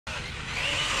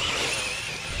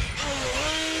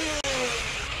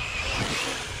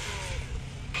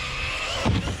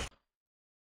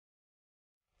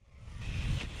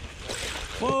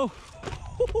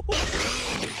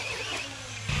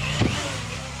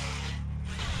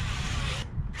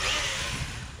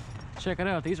Check it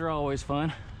out, these are always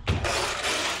fun.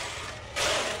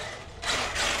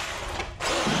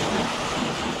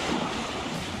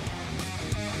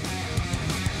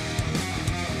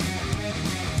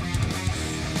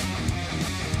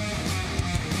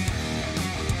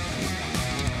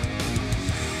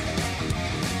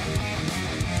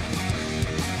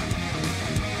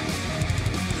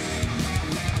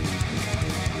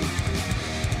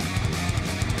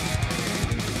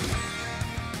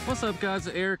 What's up, guys?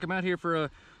 Eric. I'm out here for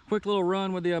a quick little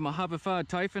run with the Mojavified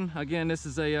Typhon. Again, this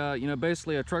is a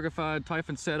basically a truckified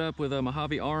Typhon setup with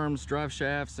Mojave arms, drive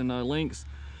shafts, and links.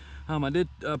 I did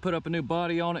put up a new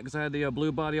body on it because I had the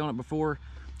blue body on it before.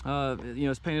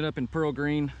 It's painted up in pearl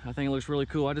green. I think it looks really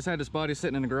cool. I just had this body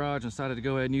sitting in the garage and decided to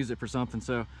go ahead and use it for something.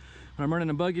 So when I'm running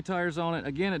the buggy tires on it,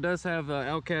 again, it does have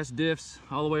outcast diffs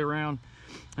all the way around.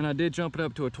 And I did jump it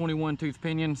up to a 21 tooth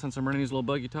pinion since I'm running these little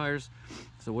buggy tires.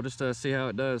 So we'll just see how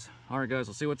it does. All right, guys,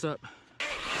 let's see what's up.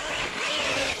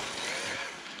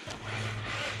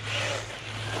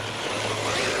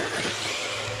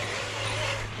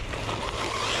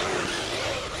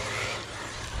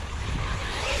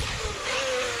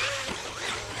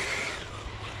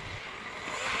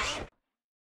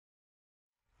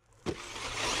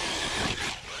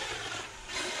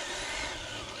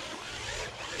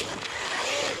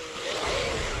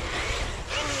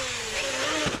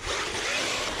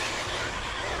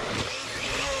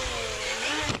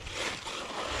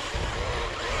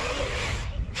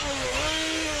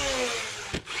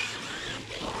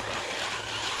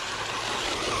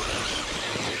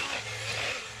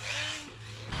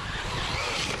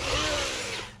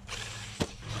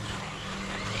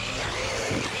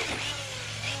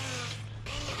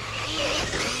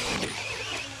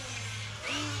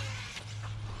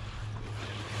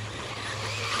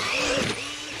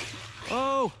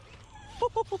 Oh,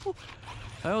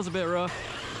 that was a bit rough.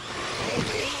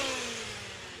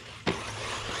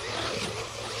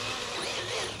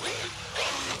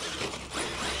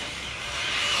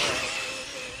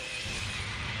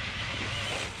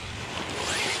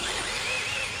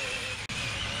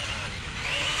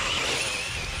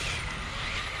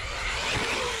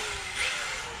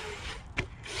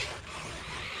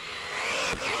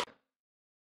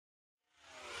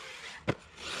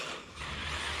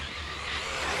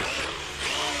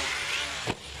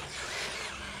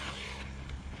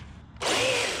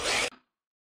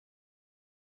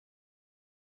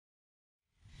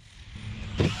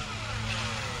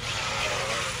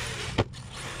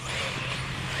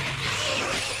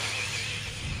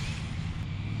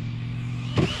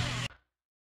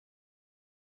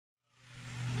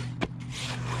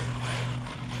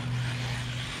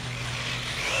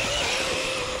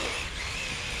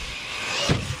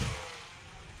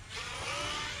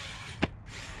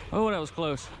 Oh, that was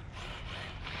close.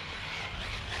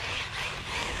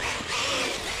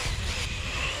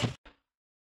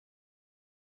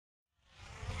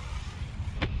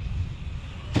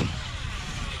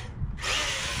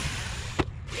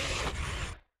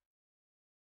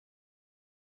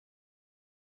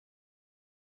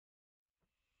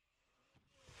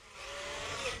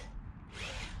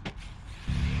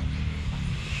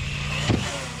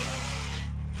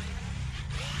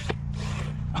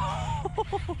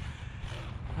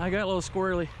 I got a little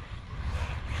squirrely.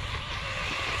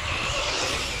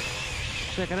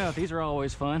 Check it out, these are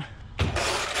always fun.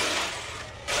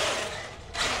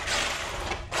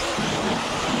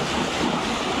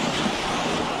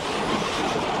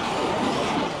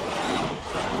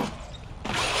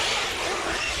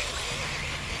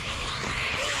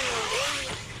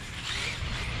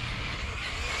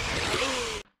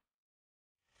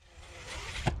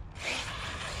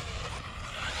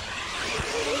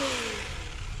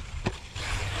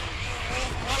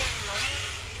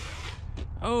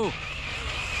 Oh!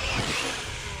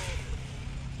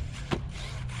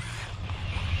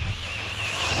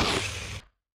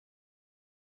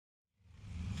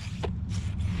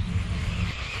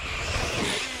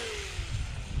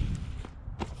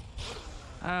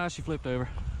 Ah, she flipped over.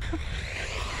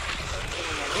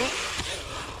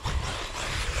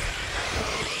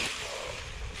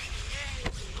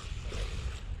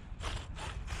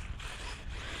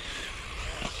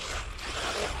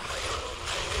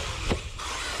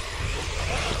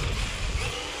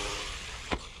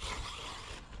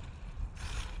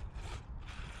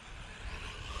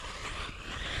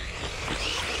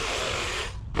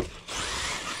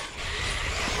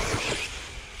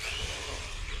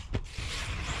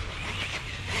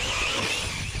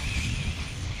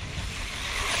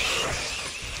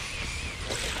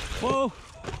 Whoa!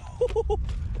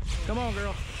 Come on,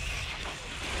 girl.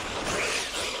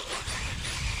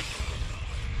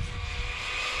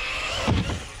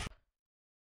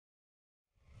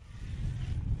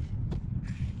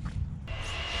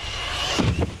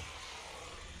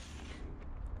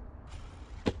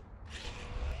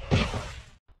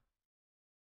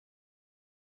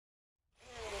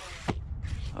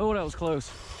 Oh, that was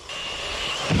close.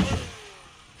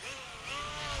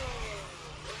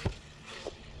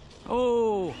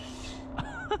 Oh.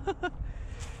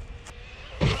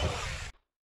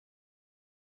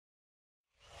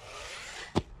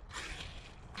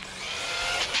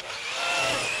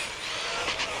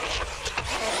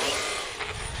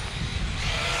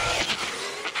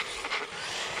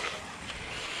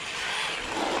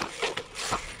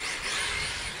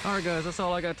 All right, guys, that's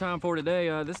all I got time for today.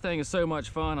 This thing is so much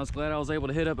fun. I was glad I was able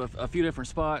to hit up a few different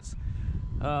spots.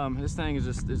 This thing is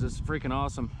just freaking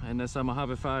awesome in this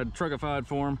Mojavified, truckified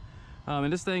form.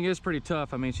 And this thing is pretty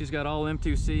tough. I mean, she's got all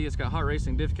M2C. It's got hot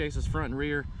racing diff cases front and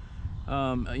rear.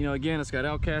 You know, again, it's got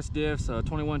outcast diffs,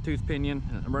 21 tooth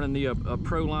pinion. I'm running the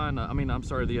Pro line. the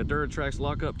Duratrax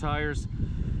lockup tires.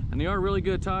 And they are really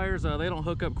good tires. They don't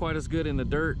hook up quite as good in the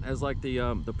dirt as like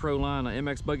the Pro line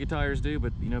MX buggy tires do,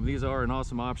 but you know, these are an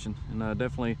awesome option. And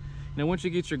definitely, you know, once you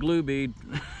get your glue bead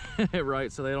right,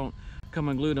 so they don't come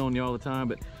unglued on you all the time.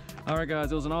 But all right,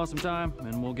 guys, it was an awesome time,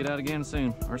 and we'll get out again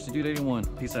soon. RC Dude 81,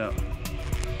 peace out.